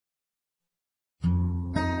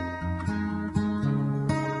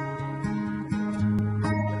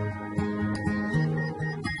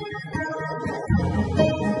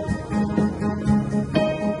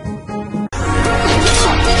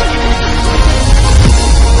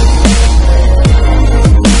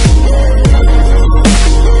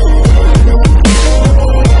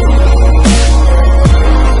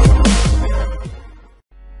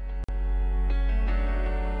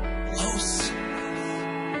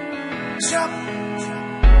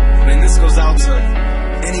Man, this goes out to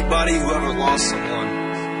anybody who ever lost someone,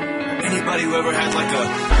 anybody who ever had like a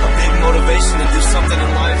big motivation to do something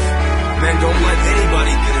in life. Man, don't let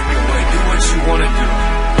anybody get in your way. Do what you want to do.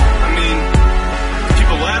 I mean,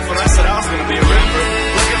 people laugh when I said I was going to be a rapper.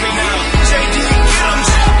 Look at me now. JD, get 'em.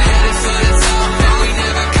 Headed for the top, and we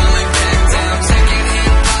never coming back down. Taking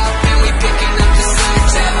hip-hop, and we picking up the slack.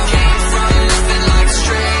 Came from nothing like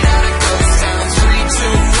straight out of ghost town. 3,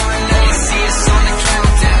 2, 1, now you see us on the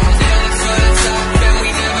countdown. Headed for the top, and we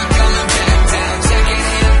never coming back down. Taking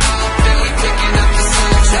hip-hop, and we picking up the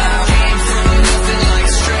slack. Came from nothing like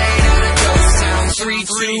straight out of ghost town. 3,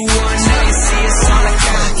 2, 1, now you see us on the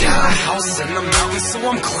countdown. Got a house in the mountains, so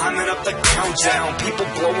I'm climbing up the countdown. People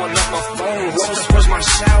blowing up my phone. Rose, where's my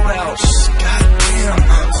shout out? Goddamn,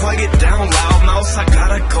 quiet it down, loud mouse. I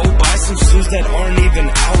gotta go buy some shoes that aren't even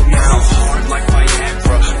out now. Hard like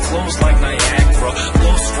Viagra, flows like Niagara.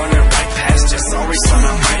 Los running right past you. Sorry, son,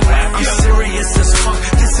 I might laugh. I'm serious as fuck.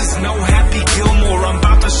 This is no Happy Gilmore. I'm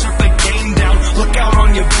about to shut the game down. Look out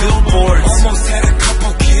on your billboards. Almost had a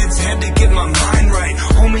couple kids, had to get my mind right.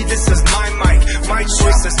 Homie, this is my mic. My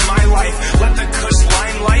choice is my life. Let the Kush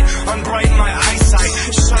limelight unbrighten my eyesight.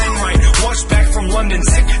 Shine right. Watch back from London.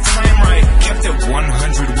 Sick time right. Kept it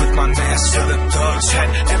 100 with my master, the thugs. Had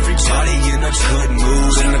everybody in a good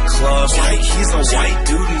mood in the club. Like he's a white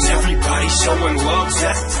dude and everybody showing love.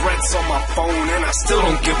 Death threats on my phone and I still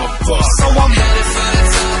don't give a fuck. So I'm headed for the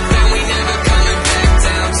top, and we never coming back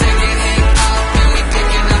down. Taking hip-hop, and we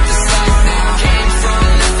picking up the slack now. Came from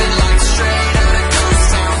nothing like straight out of ghost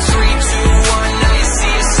town. 3, 2, 1, now you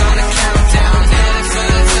see us on the countdown. Headed for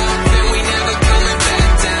the top, and we never coming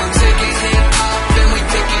back down. Taking hip-hop, and we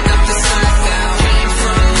picking up the slack now. Came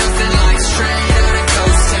from nothing like straight out of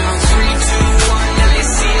ghost town. 3, 2, 1, now you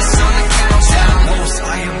see us on the countdown. Most,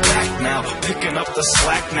 I am back now, picking up the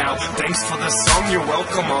slack now. Thanks for the song, you're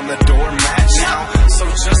welcome on the doormat now. So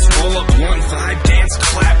just roll up 1 vibe, dance,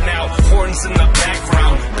 clap now. Horns in the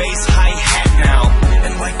background, bass, hi-hat now.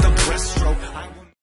 And like the breaststroke